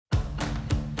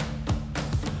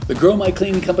The Grow My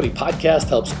Cleaning Company podcast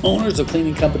helps owners of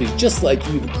cleaning companies just like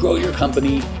you to grow your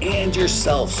company and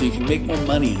yourself so you can make more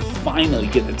money and finally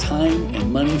get the time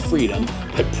and money freedom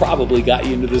that probably got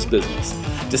you into this business.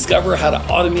 Discover how to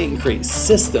automate and create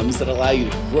systems that allow you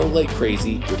to grow like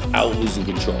crazy without losing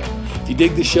control. If you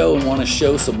dig the show and want to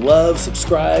show some love,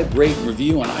 subscribe, rate, and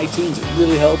review on iTunes. It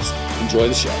really helps. Enjoy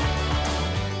the show.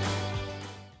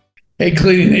 Hey,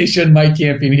 Cleaning Nation, Mike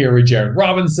Campion here with Jared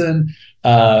Robinson.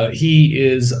 He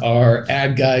is our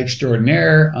ad guy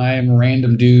extraordinaire. I'm a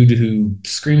random dude who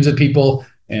screams at people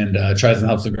and tries and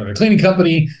helps them grow their cleaning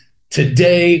company.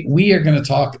 Today, we are going to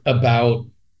talk about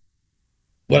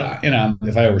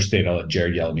if I overstate, I'll let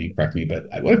Jared yell at me, correct me, but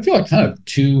what I feel like kind of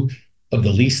two of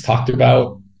the least talked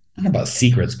about, I don't know about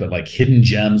secrets, but like hidden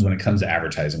gems when it comes to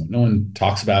advertising. No one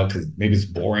talks about because maybe it's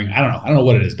boring. I don't know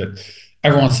what it is, but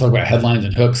everyone wants to talk about headlines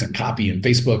and hooks and copy and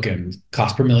Facebook and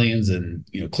cost per millions and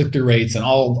click-through rates and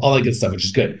all that good stuff, which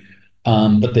is good.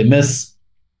 But they miss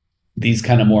these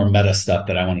kind of more meta stuff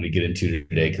that I wanted to get into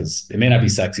today because it may not be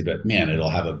sexy, but man, it'll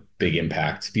have a big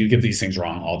impact. If you get these things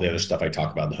wrong, all the other stuff I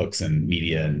talk about, the hooks and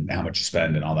media and how much you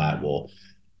spend and all that will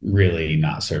really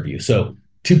not serve you. So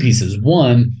 2 pieces.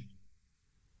 One,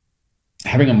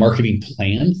 having a marketing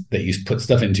plan that you put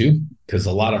stuff into, because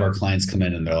a lot of our clients come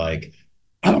in and they're like,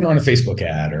 I want to run a Facebook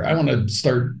ad, or I want to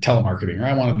start telemarketing,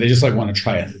 or they just want to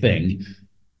try a thing,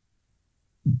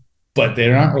 but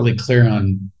they're not really clear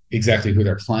on exactly who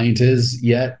their client is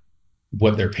yet,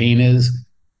 what their pain is,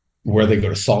 where they go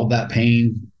to solve that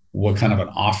pain, what kind of an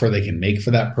offer they can make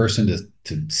for that person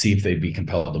to see if they'd be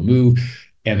compelled to move.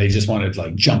 And they just want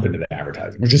to jump into the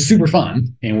advertising, which is super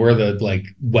fun. And we're the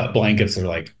wet blankets are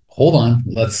like, hold on,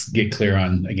 let's get clear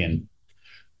on, again,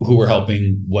 who we're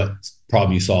helping, what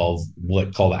problem you solve,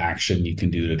 what call to action you can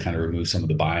do to kind of remove some of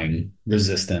the buying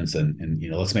resistance, and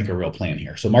let's make a real plan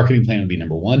here. So marketing plan would be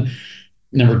number one.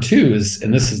 Number two is,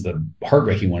 and this is the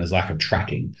heartbreaking one, is lack of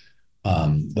tracking.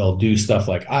 They'll do stuff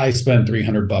like, I spend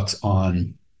 $300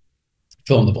 on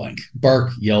fill in the blank,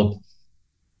 Bark, Yelp,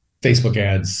 Facebook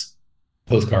ads,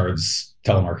 postcards,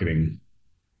 telemarketing,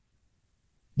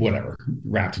 whatever,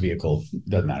 wrapped vehicle,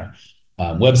 doesn't matter,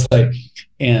 website,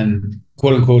 and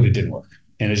quote unquote, it didn't work.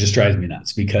 And it just drives me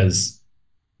nuts because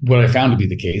what I found to be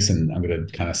the case, and I'm going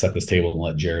to kind of set this table and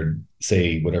let Jared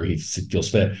say whatever he feels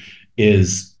fit,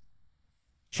 is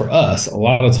for us, a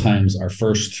lot of times our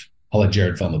first, I'll let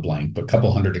Jared fill in the blank, but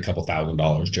couple hundred to couple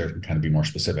 $1,000s, Jared can kind of be more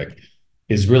specific,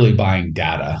 is really buying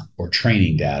data or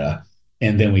training data.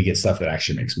 And then we get stuff that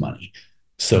actually makes money.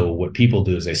 So what people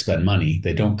do is they spend money,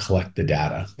 they don't collect the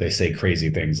data. They say crazy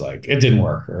things like, it didn't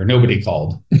work, or nobody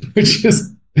called, which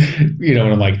is, and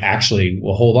I'm like, actually,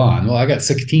 well, hold on. Well, I got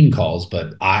 16 calls,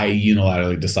 but I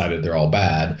unilaterally decided they're all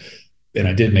bad. And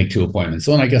I did make 2 appointments.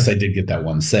 So, and I guess I did get that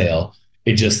one sale.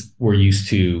 It just, we're used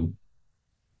to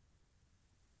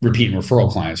repeat and referral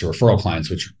clients,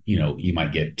 which, you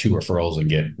might get 2 referrals and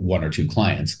get 1 or 2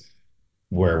 clients,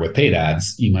 where with paid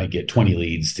ads, you might get 20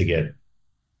 leads to get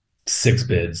 6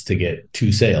 bids to get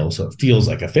 2 sales. So it feels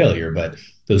like a failure, but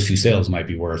those 2 sales might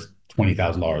be worth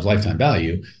 $20,000 lifetime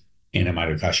value. And it might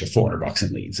have cost you $400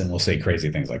 in leads. And we'll say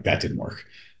crazy things like that didn't work.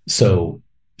 So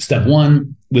step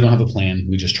 1, we don't have a plan.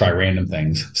 We just try random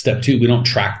things. Step 2, we don't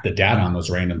track the data on those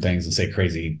random things and say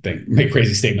make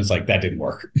crazy statements like that didn't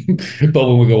work. But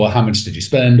when we go, well, how much did you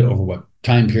spend over what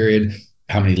time period?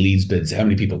 How many leads, bids, how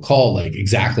many people call,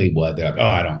 exactly what they're like, oh,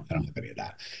 I don't have any of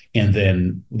that. And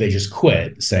then they just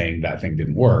quit saying that thing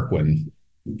didn't work when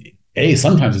A,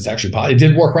 sometimes it's actually it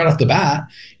did work right off the bat.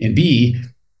 And B,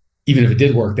 even if it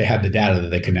did work, they had the data that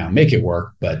they could now make it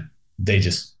work, but it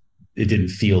didn't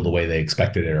feel the way they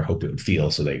expected it or hoped it would feel.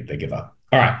 So they give up.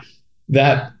 All right.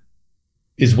 That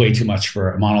is way too much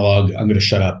for a monologue. I'm going to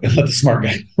shut up and let the smart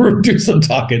guy do some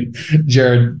talking.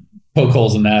 Jared, poke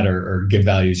holes in that or give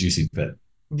value as you see fit.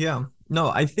 Yeah, no,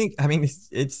 I mean,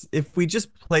 it's if we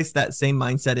just place that same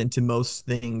mindset into most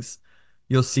things,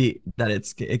 you'll see that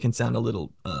it can sound a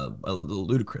little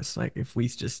ludicrous. Like if we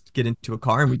just get into a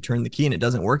car and we turn the key and it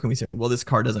doesn't work, and we say, well, this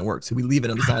car doesn't work, so we leave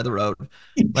it on the side of the road.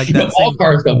 Like that. All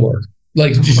cars don't work.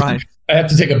 Right. I have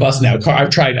to take a bus now. I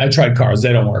tried cars;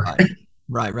 they don't work.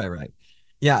 Right.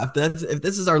 Yeah, if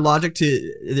this is our logic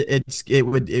it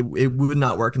would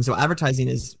not work. And so advertising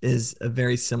is a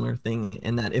very similar thing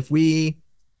in that if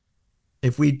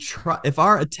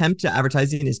our attempt to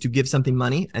advertising is to give something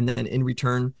money and then in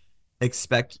return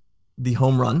expect the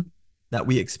home run that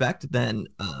we expect, then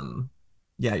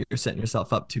you're setting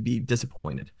yourself up to be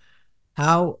disappointed.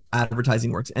 How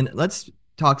advertising works, and let's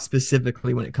talk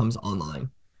specifically when it comes online.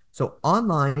 So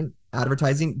online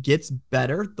advertising gets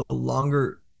better the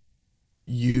longer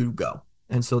you go.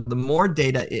 And so the more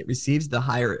data it receives, the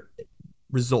higher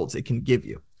results it can give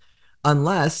you,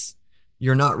 unless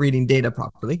you're not reading data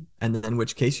properly, and then in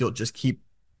which case you'll just keep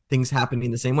things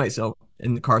happening the same way. So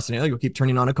in the car scenario, you'll keep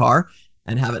turning on a car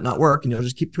and have it not work, and you'll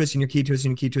just keep twisting your key,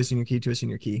 twisting your key, twisting your key, twisting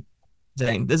your key,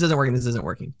 saying this isn't working, this isn't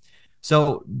working.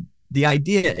 So the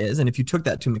idea is, and if you took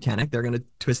that to a mechanic, they're going to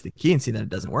twist the key and see that it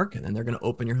doesn't work, and then they're going to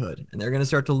open your hood, and they're going to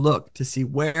start to look to see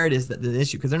where it is that the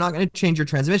issue, because they're not going to change your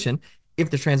transmission if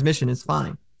the transmission is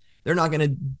fine. They're not going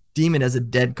to deem it as a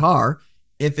dead car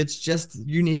if it's just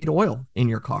you need oil in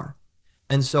your car.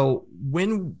 And so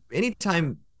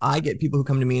anytime I get people who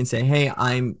come to me and say, hey,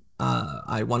 I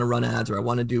want to run ads, or I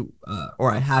want to do,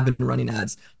 or I have been running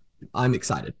ads, I'm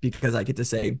excited because I get to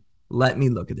say, let me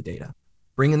look at the data,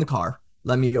 bring in the car,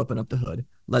 let me open up the hood,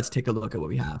 let's take a look at what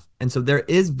we have. And so there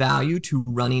is value to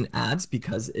running ads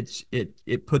because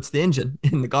it puts the engine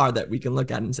in the car that we can look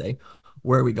at and say,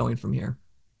 where are we going from here?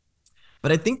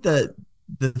 But I think the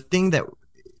thing that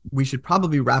we should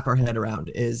probably wrap our head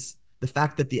around is the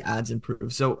fact that the ads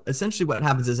improve. So essentially what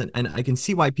happens is, and I can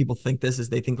see why people think this, is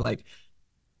they think like,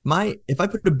 if I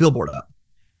put a billboard up,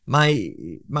 my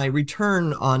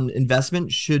return on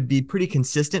investment should be pretty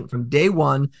consistent from day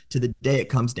one to the day it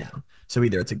comes down. So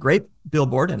either it's a great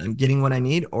billboard and I'm getting what I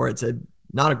need, or it's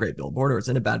not a great billboard, or it's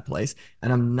in a bad place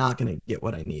and I'm not going to get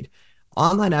what I need.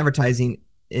 Online advertising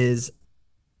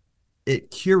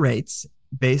it curates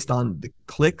based on the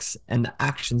clicks and the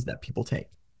actions that people take.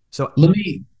 So let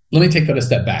me take that a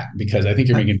step back, because I think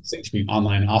you're making a distinction between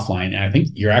online and offline. And I think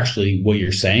what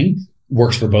you're saying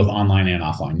works for both online and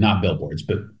offline, not billboards,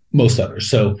 but most others.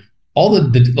 So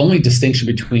the only distinction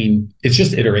between, it's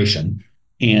just iteration,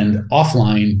 and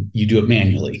offline, you do it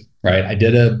manually, right?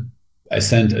 I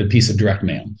sent a piece of direct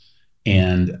mail,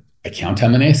 and I count how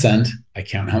many I sent. I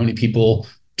count how many people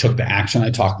took the action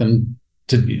I talked them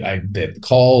to. They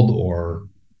called or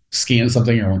scanned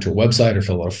something or went to a website or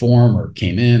filled out a form or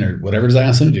came in or whatever it is I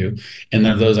asked them to do. And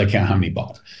then of those, I count how many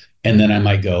bought. And then I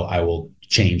might go, I will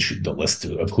change the list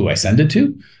of who I send it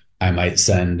to. I might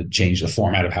change the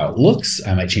format of how it looks.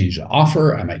 I might change the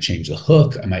offer. I might change the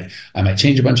hook. I might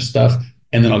change a bunch of stuff,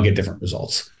 and then I'll get different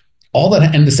results. All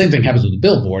that, and the same thing happens with the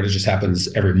billboard. It just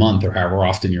happens every month or however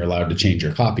often you're allowed to change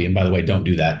your copy. And by the way, don't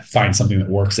do that. Find something that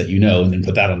works that and then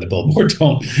put that on the billboard.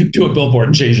 Don't do a billboard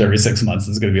and change it every 6 months.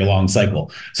 It's going to be a long cycle.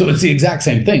 So it's the exact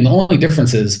same thing. The only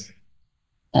difference is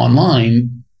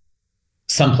online,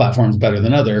 some platforms better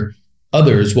than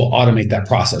others will automate that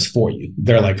process for you.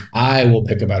 They're like, I will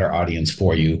pick a better audience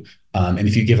for you. And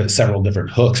if you give it several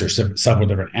different hooks or several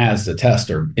different ads to test,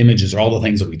 or images, or all the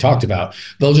things that we talked about,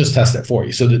 they'll just test it for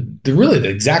you. So they're really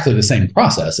exactly the same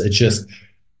process. It's just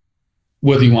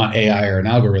whether you want AI or an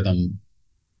algorithm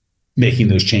making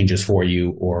those changes for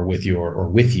you or with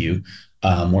you.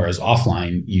 Whereas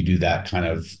offline, you do that kind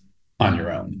of on your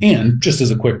own. And just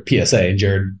as a quick PSA,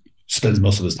 Jared spends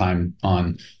most of his time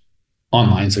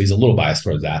online, so he's a little biased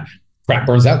towards that. Crap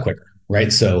burns out quicker,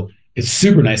 right? So it's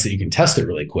super nice that you can test it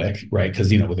really quick, right?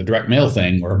 Because with a direct mail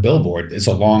thing or a billboard, it's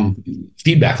a long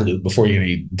feedback loop before you get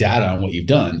any data on what you've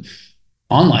done.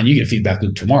 Online, you get feedback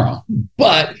loop tomorrow,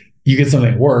 but you get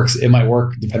something that works. It might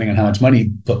work depending on how much money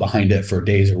you put behind it for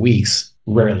days or weeks,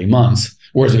 rarely months.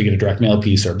 Whereas if you get a direct mail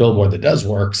piece or a billboard that does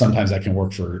work, sometimes that can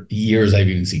work for years. I've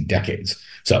even seen decades.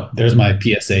 So there's my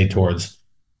PSA towards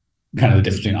kind of the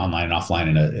difference between online and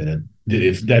offline.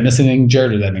 Did I miss anything,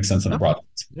 Jared? Or did that make sense in the broad?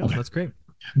 Yeah, okay. That's great.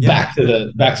 Back to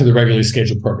the regularly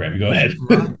scheduled programming. Go ahead.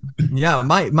 Right. Yeah,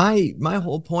 my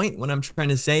whole point, what I'm trying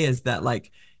to say is that,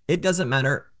 like, it doesn't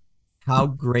matter how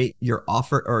great your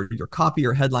offer or your copy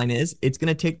or headline is. It's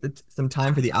going to take some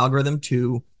time for the algorithm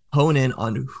to hone in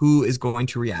on who is going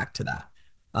to react to that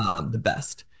the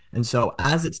best. And so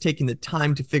as it's taking the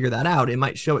time to figure that out, it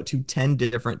might show it to 10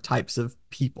 different types of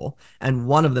people, and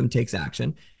one of them takes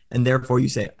action. And therefore you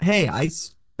say, hey, I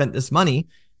spent this money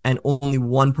and only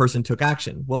one person took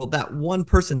action. Well, that one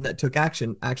person that took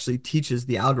action actually teaches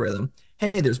the algorithm,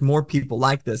 hey, there's more people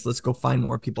like this. Let's go find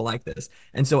more people like this.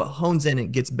 And so it hones in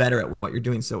and gets better at what you're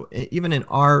doing. So even in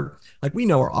we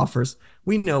know our offers,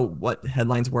 we know what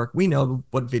headlines work, we know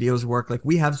what videos work. Like,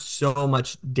 we have so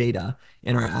much data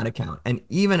in our ad account. And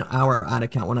even our ad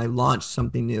account, when I launch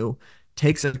something new,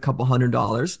 takes a couple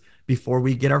 $100 before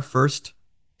we get our first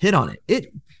hit on it.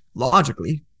 It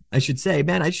logically, I should say,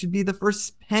 man, I should be the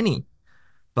first penny,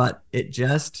 but it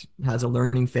just has a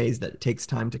learning phase that takes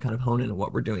time to kind of hone in on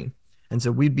what we're doing. And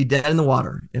so we'd be dead in the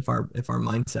water if our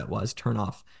mindset was turn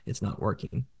off, it's not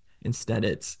working. Instead,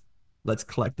 it's let's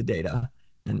collect the data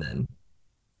and then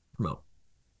promote.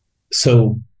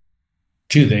 So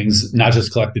two things, not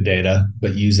just collect the data,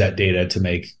 but use that data to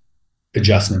make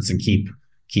adjustments and keep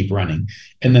keep running.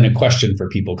 And then a question for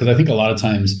people, because I think a lot of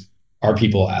times our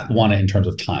people want it in terms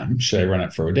of time. Should I run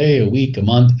it for a day, a week, a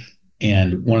month?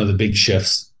 And one of the big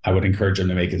shifts I would encourage them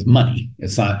to make is money.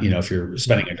 It's not, if you're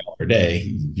spending $1 a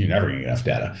day, you're never going to get enough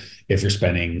data. If you're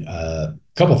spending a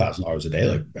couple $1,000s a day,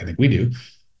 like I think we do,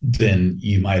 then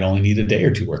you might only need a day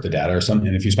or two worth of data or something.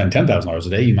 And if you spend $10,000 a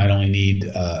day, you might only need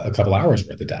a couple hours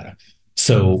worth of data.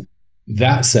 So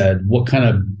that said, what kind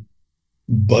of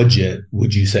budget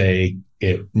would you say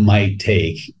it might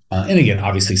take? And again,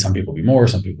 obviously some people be more,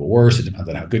 some people worse. It depends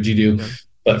on how good you do. Yeah.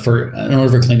 But in order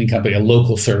for a cleaning company, a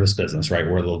local service business, right?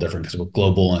 We're a little different because we're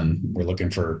global and we're looking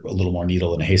for a little more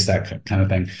needle in a haystack kind of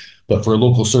thing. But for a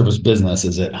local service business,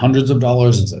 is it hundreds of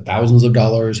dollars? Is it thousands of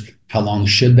dollars? How long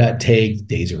should that take?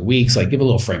 Days or weeks? Like, give a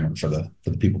little framework for the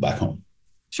people back home.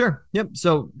 Sure. Yep.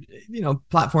 So,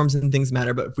 platforms and things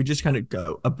matter, but if we just kind of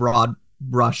go a broad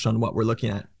brush on what we're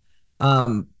looking at,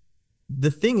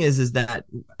 the thing is that,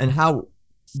 and how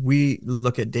we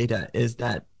look at data is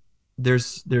that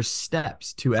there's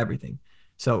steps to everything.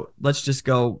 So let's just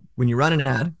go, when you run an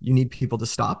ad, you need people to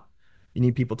stop, you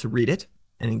need people to read it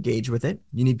and engage with it.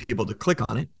 You need people to click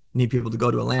on it. You need people to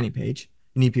go to a landing page.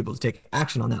 You need people to take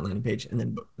action on that landing page and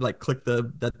then click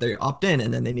that they opt in,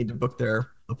 and then they need to book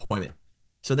their appointment.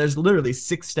 So there's literally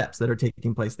 6 steps that are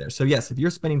taking place there. So yes, if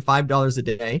you're spending $5 a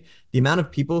day, the amount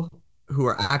of people who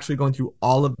are actually going through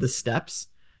all of the steps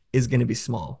is going to be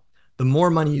small. The more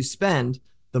money you spend,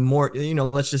 the more,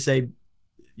 let's just say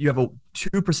you have a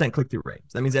 2% click-through rate.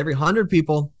 So that means every 100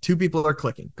 people, 2 people are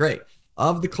clicking. Great.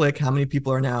 Of the click, how many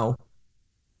people are now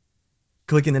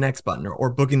clicking the next button or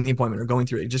booking the appointment or going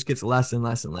through it? It just gets less and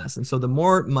less and less. And so the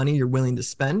more money you're willing to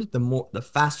spend, the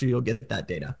faster you'll get that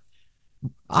data.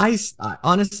 I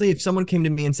honestly, if someone came to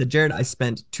me and said, Jared, I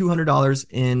spent $200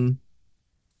 in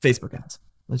Facebook ads.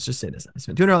 Let's just say this. I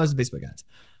spent $200 in Facebook ads.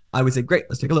 I would say, great,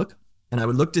 let's take a look. And I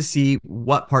would look to see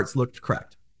what parts looked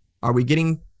correct. Are we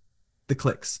getting the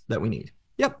clicks that we need?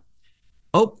 Yep.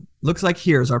 Oh, looks like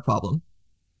here's our problem.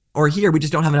 Or here, we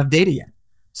just don't have enough data yet.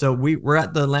 So we're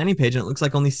at the landing page and it looks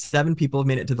like only 7 people have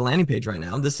made it to the landing page right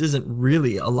now. This isn't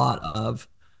really a lot of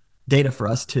data for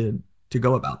us to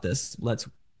go about this. Let's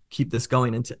keep this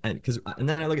going and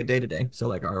then I look at day to day.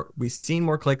 So are we seeing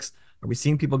more clicks? Are we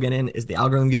seeing people get in? Is the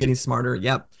algorithm getting smarter?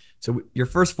 Yep. So your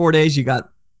first 4 days, you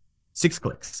got 6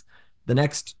 clicks. The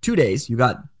next 2 days, you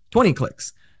got 20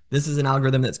 clicks. This is an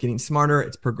algorithm that's getting smarter.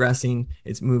 It's progressing.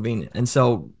 It's moving. And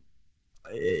so,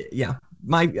 yeah,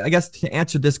 I guess to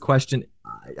answer this question,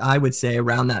 I would say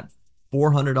around that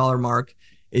 $400 mark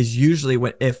is usually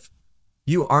if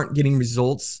you aren't getting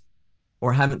results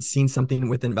or haven't seen something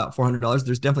within about $400,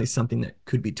 there's definitely something that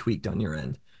could be tweaked on your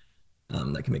end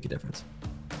that can make a difference.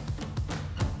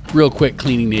 Real quick,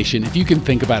 Cleaning Nation, if you can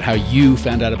think about how you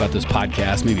found out about this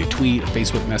podcast, maybe a tweet, a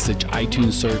Facebook message,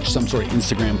 iTunes search, some sort of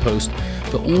Instagram post,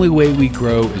 the only way we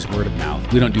grow is word of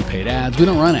mouth. We don't do paid ads. We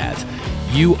don't run ads.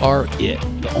 You are it.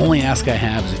 The only ask I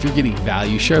have is if you're getting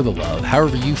value, share the love.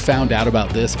 However you found out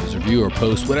about this, if it was a review or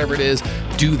post, whatever it is,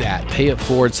 do that. Pay it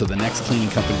forward so the next cleaning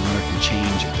company owner can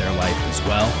change their life as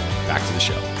well. Back to the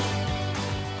show.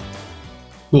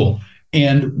 Cool.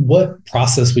 And what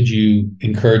process would you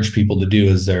encourage people to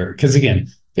do? Because again,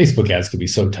 Facebook ads can be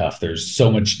so tough. There's so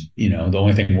much, the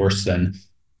only thing worse than,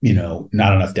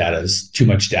 not enough data is too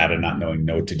much data, not knowing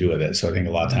what to do with it. So I think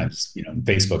a lot of times,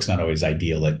 Facebook's not always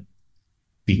ideal at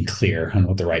being clear on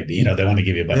what the right, they want to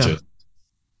give you a bunch of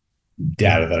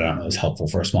data that I don't know is helpful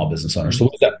for a small business owner. So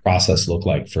what does that process look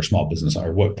like for a small business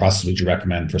owner? What process would you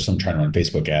recommend for someone trying to run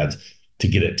Facebook ads to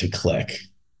get it to click?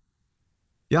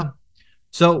 Yeah.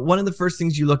 So one of the first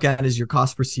things you look at is your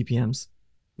cost per CPMs.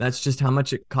 That's just how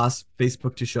much it costs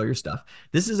Facebook to show your stuff.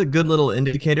 This is a good little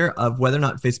indicator of whether or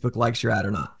not Facebook likes your ad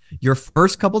or not. Your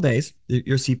first couple days,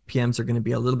 your CPMs are going to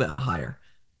be a little bit higher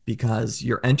because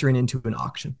you're entering into an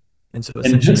auction. And so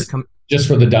essentially just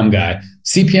for the dumb guy,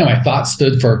 CPM I thought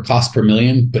stood for cost per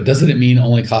million, but doesn't it mean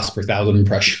only cost per 1,000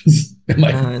 impressions?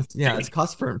 It's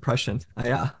cost per impression.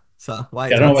 Yeah. So why? I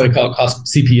don't know why they call it cost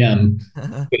CPM,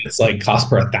 but it's like cost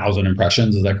per 1,000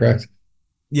 impressions. Is that correct?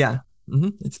 Yeah. Mm-hmm.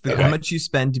 It's how much you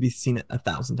spend to be seen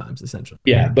 1,000 times, essentially.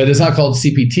 Yeah, but it's not called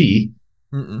CPT.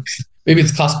 Mm-mm. Maybe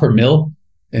it's cost per mil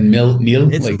and mil.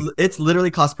 It's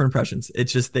literally cost per impressions.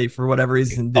 It's just for whatever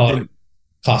reason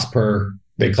cost per.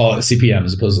 They call it CPM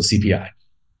as opposed to CPI.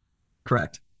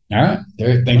 Correct. All right.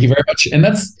 Thank you very much. And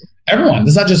that's everyone.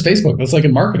 That's not just Facebook. That's like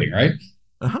in marketing, right?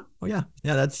 Oh yeah.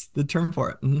 Yeah, that's the term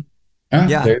for it. Mm-hmm.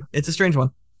 It's a strange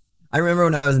one. I remember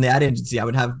when I was in the ad agency,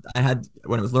 when I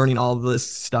was learning all of this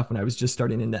stuff, when I was just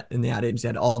starting in the ad agency, I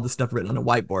had all this stuff written on a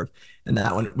whiteboard. And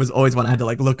that one was always one I had to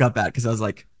look up at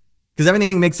because because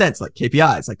everything makes sense, like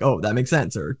KPIs, like, oh, that makes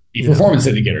sense, or performance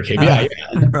indicator, KPI.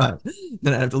 Yeah. Right.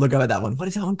 Then I have to look up at that one. What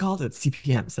is that one called? It's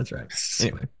CPMs. That's right.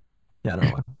 Anyway, yeah, I don't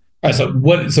know why.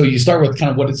 All right. So you start with kind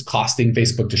of what it's costing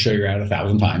Facebook to show your ad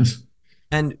 1,000 times.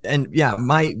 And yeah,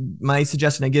 my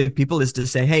suggestion I give people is to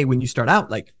say, hey, when you start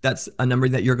out, like that's a number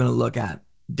that you're going to look at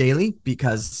daily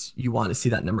because you want to see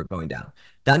that number going down.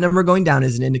 That number going down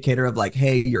is an indicator of like,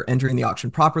 hey, you're entering the auction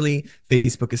properly.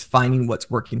 Facebook is finding what's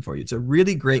working for you. It's a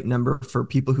really great number for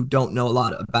people who don't know a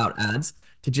lot about ads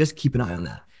to just keep an eye on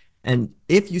that. And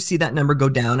if you see that number go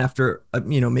down after,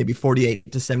 maybe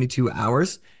 48 to 72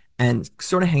 hours and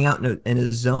sort of hang out in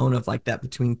a zone of like that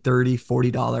between $30,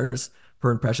 $40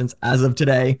 per impressions as of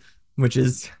today, which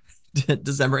is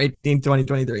December 18th,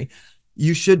 2023,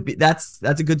 you should be, that's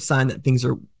a good sign that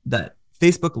that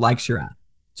Facebook likes your ad.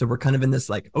 So we're kind of in this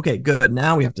like, okay, good.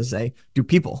 Now we have to say, do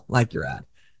people like your ad?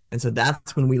 And so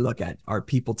that's when we look at, are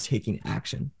people taking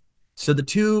action? So the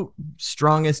two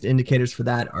strongest indicators for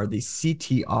that are the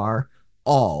CTR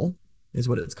all is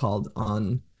what it's called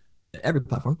on every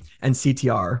platform, and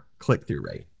CTR click-through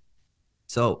rate.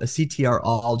 So a CTR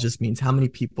all just means how many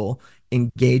people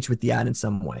engage with the ad in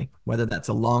some way, whether that's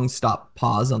a long stop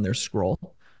pause on their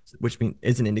scroll, which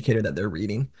is an indicator that they're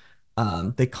reading.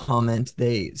 They comment,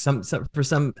 for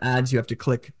some ads, you have to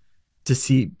click to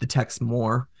see the text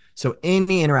more. So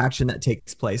any interaction that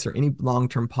takes place or any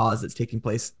long-term pause that's taking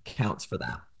place counts for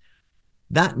that.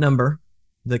 That number,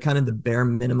 the kind of the bare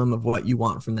minimum of what you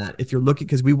want from that, if you're looking,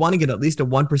 because we want to get at least a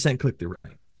 1% click-through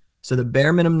rate. So the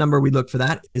bare minimum number we look for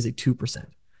that is a 2%.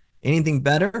 Anything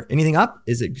better, anything up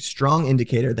is a strong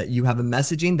indicator that you have a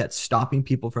messaging that's stopping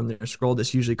people from their scroll.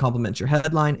 This usually complements your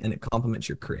headline and it complements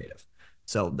your creative.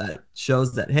 So that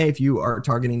shows that, hey, if you are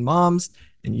targeting moms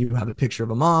and you have a picture of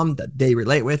a mom that they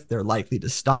relate with, they're likely to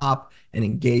stop and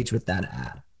engage with that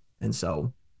ad. And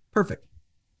so, perfect.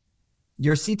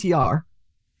 Your CTR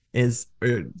is,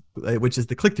 which is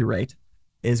the click-through rate,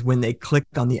 is when they click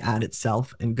on the ad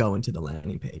itself and go into the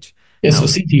landing page. Yeah, so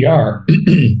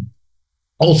CTR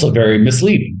also very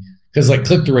misleading because like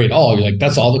click-through rate all, you're like,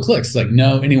 that's all the clicks. Like,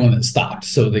 no, anyone that stopped.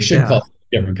 So they should call it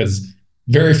different because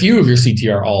very few of your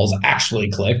CTR alls actually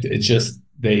clicked. It's just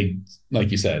they, like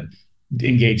you said,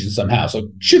 engage in somehow. So it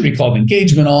should be called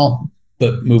engagement all,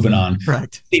 but moving on.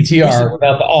 Correct. CTR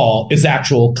without the all is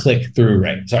actual click-through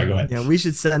rate. Sorry, go ahead. Yeah, we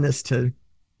should send this to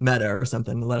Meta or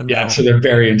something to let them know. Yeah, I'm sure they're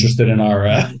very interested in our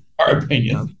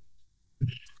opinion. Yeah.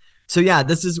 So yeah,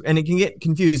 and it can get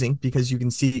confusing because you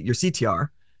can see your CTR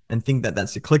and think that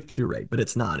that's the click-through rate, but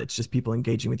it's not. It's just people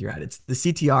engaging with your ad. It's the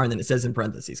CTR, and then it says in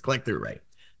parentheses, click-through rate.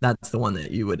 That's the one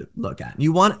that you would look at.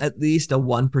 You want at least a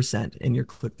 1% in your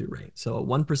click-through rate. So a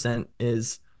 1%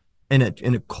 is in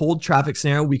a cold traffic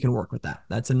scenario, we can work with that.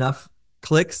 That's enough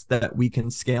clicks that we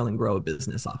can scale and grow a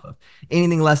business off of.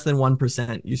 Anything less than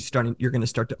 1%, you're going to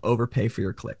start to overpay for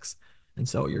your clicks. And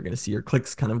so you're going to see your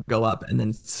clicks kind of go up, and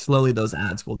then slowly those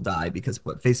ads will die because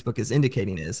what Facebook is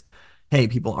indicating is, hey,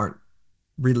 people aren't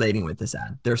relating with this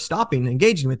ad. They're stopping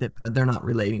engaging with it, but they're not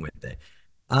relating with it.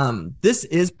 This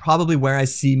is probably where I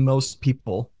see most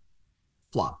people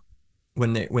flop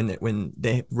when they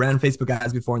ran Facebook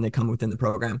ads before and they come within the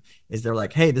program. Is they're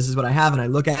like, hey, this is what I have, and I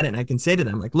look at it and I can say to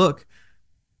them like, look,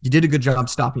 you did a good job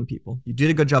stopping people. You did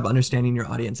a good job understanding your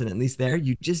audience, and at least there,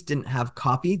 you just didn't have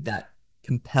copy that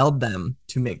compelled them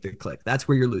to make the click. That's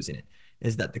where you're losing it.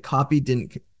 Is that the copy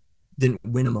didn't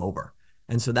win them over.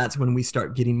 And so that's when we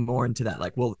start getting more into that,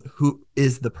 like, well, who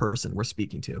is the person we're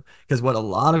speaking to? Because what a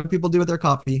lot of people do with their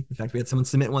copy, in fact, we had someone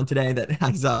submit one today that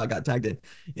I saw got tagged in.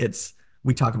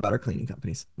 We talk about our cleaning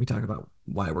companies. We talk about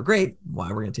why we're great, why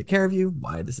we're going to take care of you,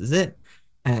 why this is it.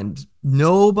 And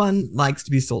no one likes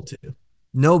to be sold to.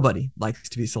 Nobody likes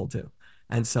to be sold to.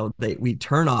 And so we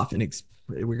turn off and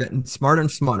we're getting smarter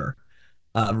and smarter,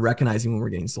 recognizing when we're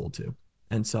getting sold to.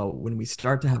 And so when we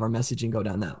start to have our messaging go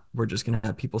down that, we're just going to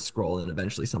have people scroll, and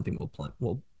eventually something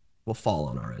will fall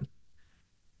on our end.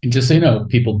 And just so you know,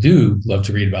 people do love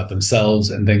to read about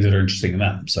themselves and things that are interesting to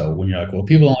them. So when you're like, well,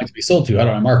 people don't like to be sold to, how do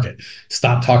I market?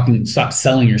 Stop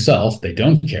selling yourself. They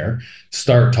don't care.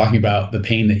 Start talking about the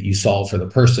pain that you solve for the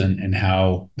person and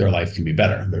how their life can be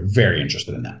better. They're very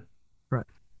interested in that. Right.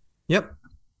 Yep.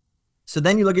 So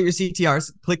then you look at your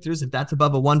CTRs, click-throughs. If that's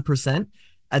above a 1%,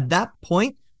 at that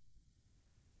point,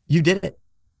 you did it.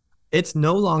 It's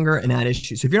no longer an ad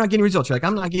issue. So if you're not getting results, you're like,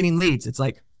 I'm not getting leads. It's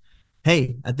like,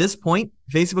 hey, at this point,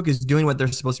 Facebook is doing what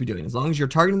they're supposed to be doing. As long as you're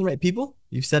targeting the right people,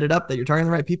 you've set it up that you're targeting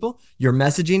the right people, your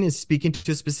messaging is speaking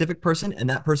to a specific person, and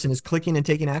that person is clicking and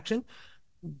taking action,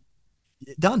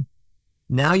 done.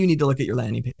 Now you need to look at your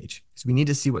landing page because we need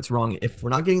to see what's wrong. If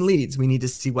we're not getting leads, we need to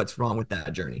see what's wrong with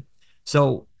that journey.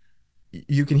 So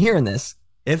you can hear in this,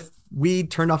 if we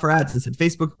turned off our ads and said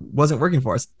Facebook wasn't working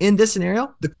for us, in this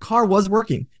scenario, the car was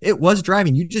working. It was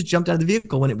driving. You just jumped out of the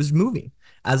vehicle when it was moving,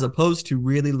 as opposed to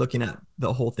really looking at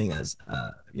the whole thing as,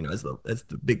 as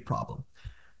the big problem.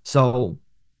 So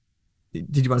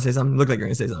did you want to say something? It looked like you're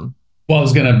going to say something. Well, I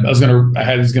was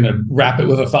gonna wrap it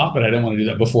with a thought, but I didn't want to do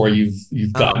that before you've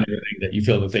gotten everything that you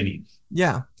feel that they need.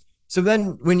 Yeah. So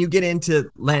then when you get into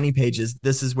landing pages,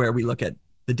 this is where we look at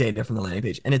the data from the landing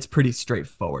page, and it's pretty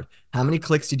straightforward. How many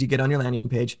clicks did you get on your landing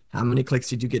page? How many clicks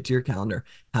did you get to your calendar?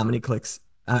 How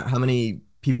many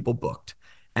people booked?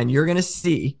 And you're going to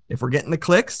see, if we're getting the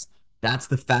clicks, that's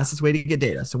the fastest way to get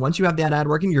data. So once you have that ad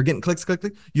working, you're getting clicks,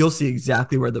 you'll see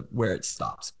exactly where it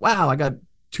stops. Wow, I got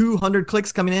 200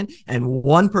 clicks coming in, and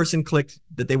one person clicked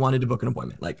that they wanted to book an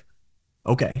appointment. Like,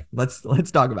 okay, let's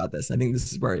talk about this. I think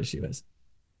this is where our issue is.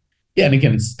 Yeah, and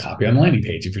again, it's copy on the landing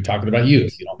page. If you're talking about you,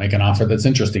 if you don't make an offer that's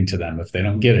interesting to them, if they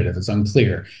don't get it, if it's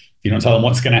unclear, if you don't tell them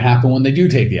what's going to happen when they do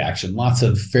take the action, lots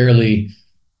of fairly,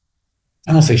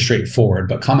 I don't say straightforward,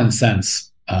 but common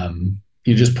sense.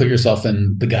 You just put yourself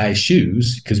in the guy's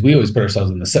shoes, because we always put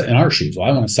ourselves in our shoes. Well,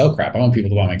 I want to sell crap. I want people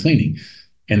to buy my cleaning.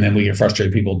 And then we get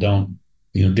frustrated. People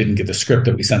didn't get the script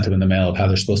that we sent them in the mail of how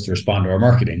they're supposed to respond to our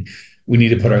marketing. We need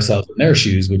to put ourselves in their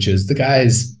shoes, which is the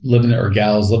guy's living, or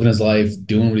gal's living his life,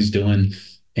 doing what he's doing,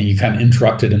 and you kind of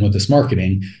interrupted him with this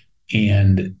marketing.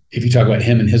 And if you talk about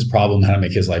him and his problem, how to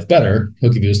make his life better,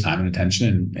 he'll give you his time and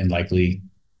attention, and likely,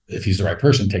 if he's the right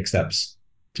person, take steps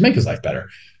to make his life better.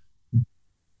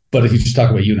 But if you just talk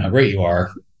about you and how great you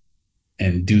are,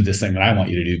 and do this thing that I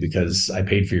want you to do because I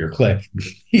paid for your click,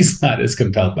 he's not as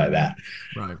compelled by that.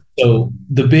 Right. So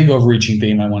the big overreaching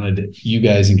theme I wanted you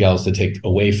guys and gals to take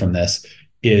away from this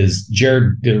is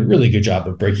Jared did a really good job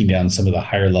of breaking down some of the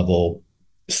higher level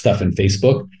stuff in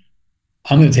Facebook.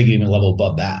 I'm going to take it even a level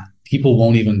above that. People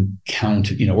won't even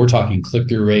count, we're talking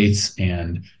click-through rates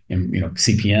and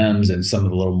CPMs and some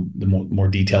of the more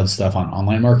detailed stuff on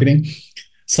online marketing.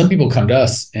 Some people come to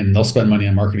us and they'll spend money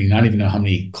on marketing, not even know how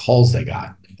many calls they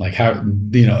got, like how,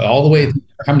 all the way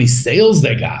how many sales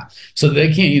they got. So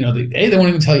they can't, they won't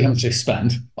even tell you how much they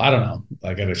spend. Well, I don't know.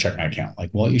 I got to check my account.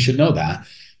 Like, well, you should know that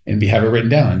and have it written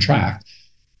down and tracked.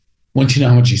 Once you know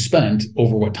how much you spent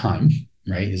over what time,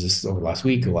 right? Is this over last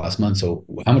week or last month? So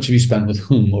how much have you spent with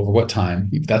whom over what time?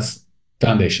 That's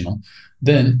foundational.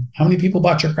 Then how many people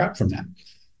bought your crap from that?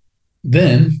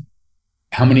 Then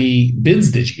how many bids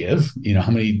did you give?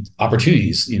 How many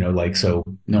opportunities, so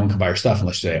no one can buy your stuff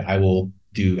unless you say, I will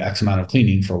do X amount of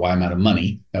cleaning for Y amount of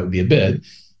money. That would be a bid.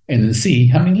 And then see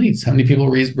how many leads, how many people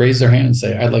raise their hand and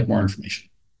say, I'd like more information.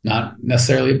 Not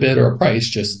necessarily a bid or a price,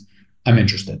 just I'm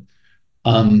interested.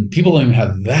 People don't even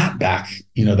have that back,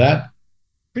 that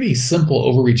pretty simple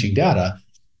overreaching data.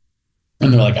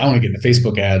 And they're like, I want to get into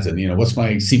Facebook ads and, what's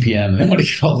my CPM? And they want to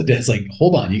get all the data. It's like,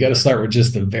 hold on, you got to start with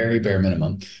just the very bare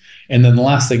minimum. And then the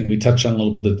last thing we touched on a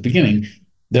little bit at the beginning,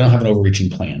 they don't have an overreaching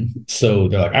plan. So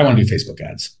they're like, I want to do Facebook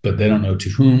ads, but they don't know to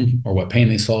whom or what pain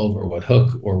they solve or what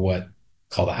hook or what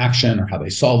call to action or how they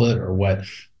solve it or what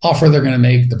offer they're going to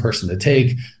make the person to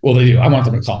take. Well, they do. I want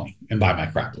them to call me and buy my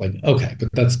crap. Like, okay, but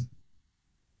that's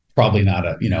probably not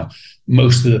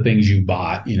most of the things you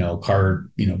bought, car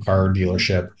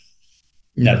dealership,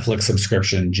 Netflix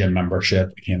subscription, gym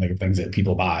membership. I can't think of things that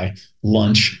people buy.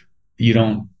 Lunch. You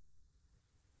don't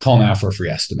call now for a free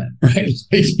estimate, right?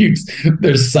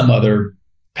 There's some other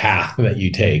path that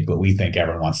you take, but we think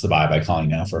everyone wants to buy by calling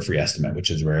now for a free estimate, which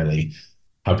is rarely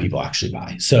how people actually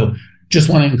buy. So just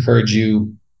want to encourage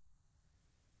you.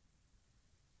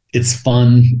 It's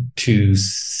fun to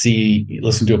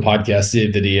listen to a podcast, see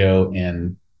a video,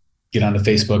 and get onto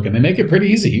Facebook, and they make it pretty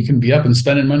easy. You can be up and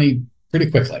spending money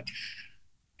pretty quickly.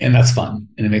 And that's fun.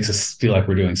 And it makes us feel like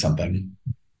we're doing something.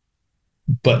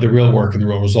 But the real work and the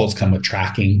real results come with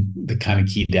tracking the kind of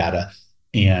key data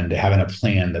and having a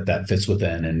plan that fits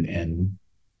within. And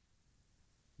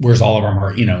where's all of our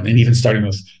market, and even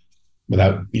starting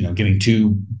without, getting too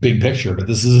big picture, but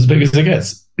this is as big as it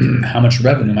gets. How much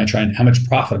revenue how much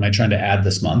profit am I trying to add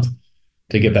this month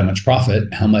to get that much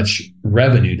profit? How much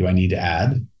revenue do I need to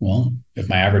add? Well, if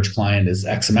my average client is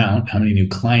X amount, how many new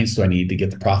clients do I need to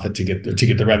get the profit to get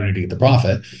the revenue to get the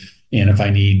profit? And if I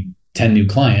need 10 new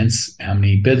clients, how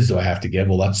many bids do I have to give?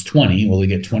 Well, that's 20. Well, we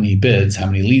get 20 bids. How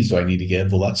many leads do I need to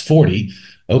give? Well, that's 40.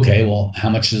 Okay, well, how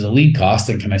much does a lead cost?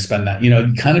 And can I spend that?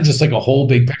 Kind of just like a whole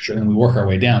big picture. And we work our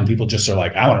way down. People just are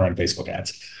like, I want to run Facebook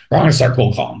ads, or I'm going to start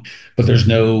cold calling. But there's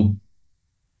no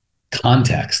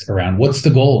context around what's the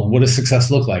goal and what does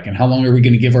success look like? And how long are we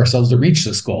going to give ourselves to reach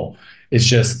this goal? It's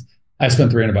just, I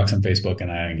spent $300 on Facebook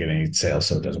and I didn't get any sales,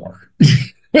 so it doesn't work.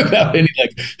 without any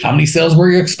like, how many sales were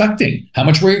you expecting? How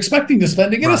much were you expecting to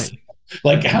spend to get a sale?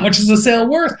 Like, how much is the sale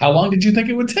worth? How long did you think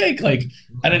it would take? Like,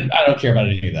 I don't care about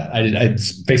any of that.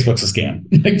 Facebook's a scam.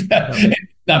 Like that. No.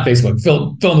 Not Facebook.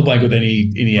 Fill in the blank with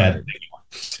any ad.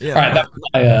 Yeah. All right, that was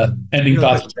my ending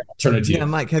thoughts. Like, I'll turn it to you.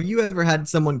 Mike, have you ever had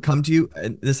someone come to you,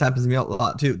 and this happens to me a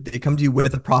lot too, they come to you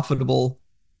with a profitable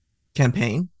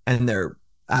campaign and they're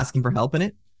asking for help in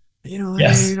it?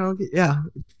 Yes. Hey, yeah.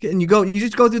 And you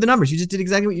just go through the numbers. You just did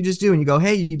exactly what you just do. And you go,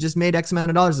 hey, you just made X amount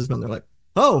of dollars this month. They're like,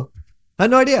 oh, I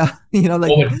had no idea.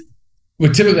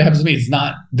 What typically happens to me is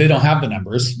they don't have the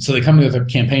numbers. So they come to me with a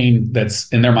campaign that's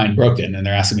in their mind broken and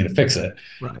they're asking me to fix it.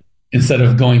 Right. Instead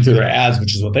of going through their ads,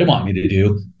 which is what they want me to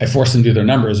do, I force them to do their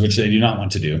numbers, which they do not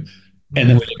want to do. And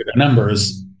then we look at their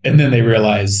numbers and then they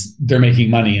realize they're making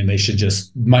money and they should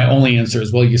my only answer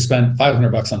is, well, you spent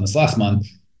 $500 on this last month.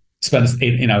 Spend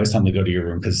 $8, I always tell them to go to your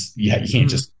room because you can't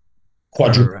just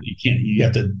quadruple. Right. You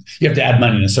have to add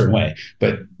money in a certain way.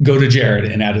 But go to Jared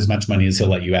and add as much money as he'll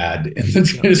let you add,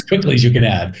 and as quickly as you can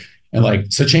add.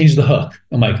 And so change the hook.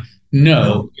 I'm like,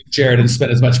 no, Jared, and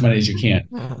spend as much money as you can.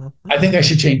 I think I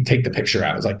should take the picture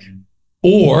out. I was like,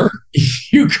 or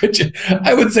you could.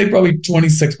 I would say probably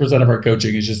 26% of our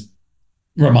coaching is just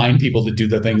remind people to do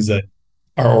the things that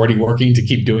are already working, to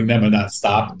keep doing them and not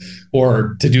stop,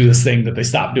 or to do this thing that they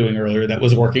stopped doing earlier that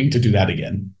was working, to do that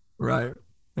again. Right.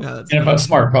 Yeah, and if I'm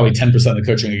smart, probably 10% of the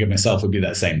coaching I give myself would be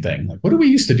that same thing. Like, what do we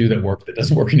used to do that worked that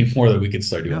doesn't work anymore that we could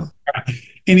start doing? Yeah. All right.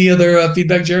 Any other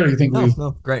feedback, Jared? Or you think we've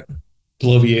great.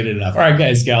 bloviated enough? All right,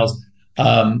 guys, gals.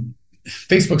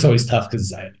 Facebook's always tough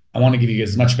because I want to give you guys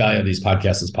as much value of these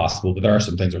podcasts as possible, but there are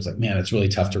some things where it's like, man, it's really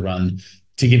tough to run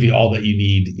to give you all that you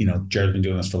need. Jared's been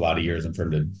doing this for a lot of years, and for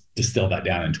him to distill that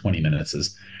down in 20 minutes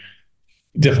is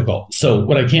difficult. So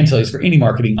what I can tell you is, for any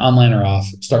marketing, online or off,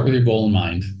 start with your goal in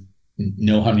mind.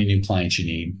 Know how many new clients you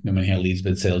need, know how many leads,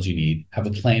 bid sales you need, have a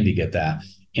plan to get that.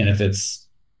 And if it's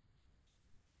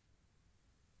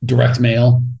direct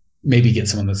mail, maybe get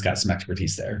someone that's got some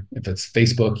expertise there. If it's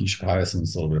Facebook, you should probably have someone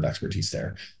that's a little bit of expertise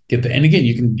there. And again,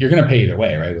 you're going to pay either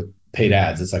way, right? With paid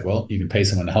ads, it's like, well, you can pay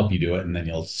someone to help you do it, and then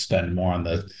you'll spend more on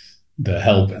the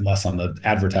help and less on the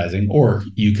advertising, or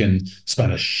you can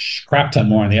spend a crap ton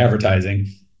more on the advertising,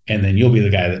 and then you'll be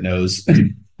the guy that knows.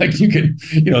 Like you can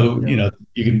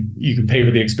pay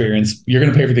for the experience. You're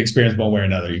going to pay for the experience one way or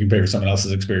another. You can pay for someone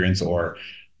else's experience, or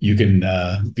you can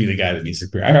be the guy that needs the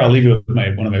experience. I'll leave you with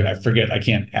I forget, I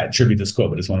can't attribute this quote,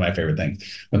 but it's one of my favorite things.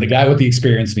 When the guy with the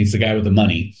experience meets the guy with the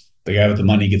money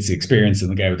gets the experience,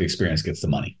 and the guy with the experience gets the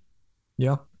money.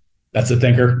 Yeah. That's a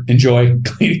thinker. Enjoy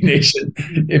Cleaning Nation.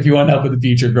 If you want help in the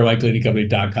future,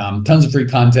 growmycleaningcompany.com. Tons of free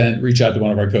content. Reach out to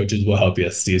one of our coaches. We'll help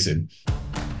you. See you soon.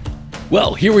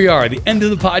 Well, here we are, the end of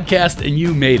the podcast, and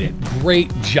you made it.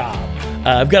 Great job.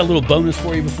 I've got a little bonus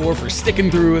for you for sticking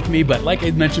through with me. But like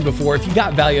I mentioned before, if you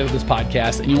got value out of this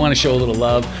podcast and you want to show a little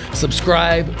love,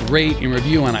 subscribe, rate, and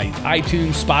review on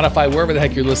iTunes, Spotify, wherever the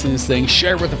heck you're listening to this thing.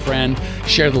 Share it with a friend.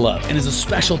 Share the love. And as a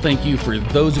special thank you for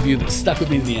those of you that stuck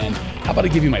with me to the end, how about I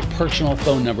give you my personal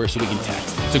phone number so we can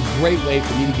text? It's a great way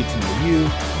for me to get to know you,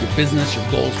 your business, your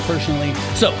goals personally.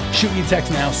 So shoot me a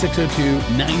text now,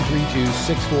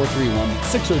 602-932-6431,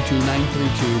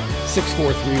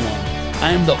 602-932-6431.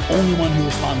 I am the only one who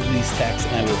responds to these texts,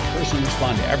 and I will personally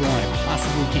respond to everyone I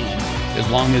possibly can, as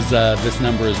long as this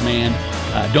number is manned.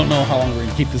 Don't know how long we're going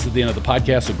to keep this at the end of the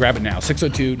podcast, so grab it now,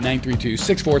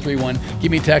 602-932-6431.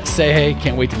 Give me a text, say hey,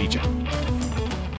 can't wait to meet you.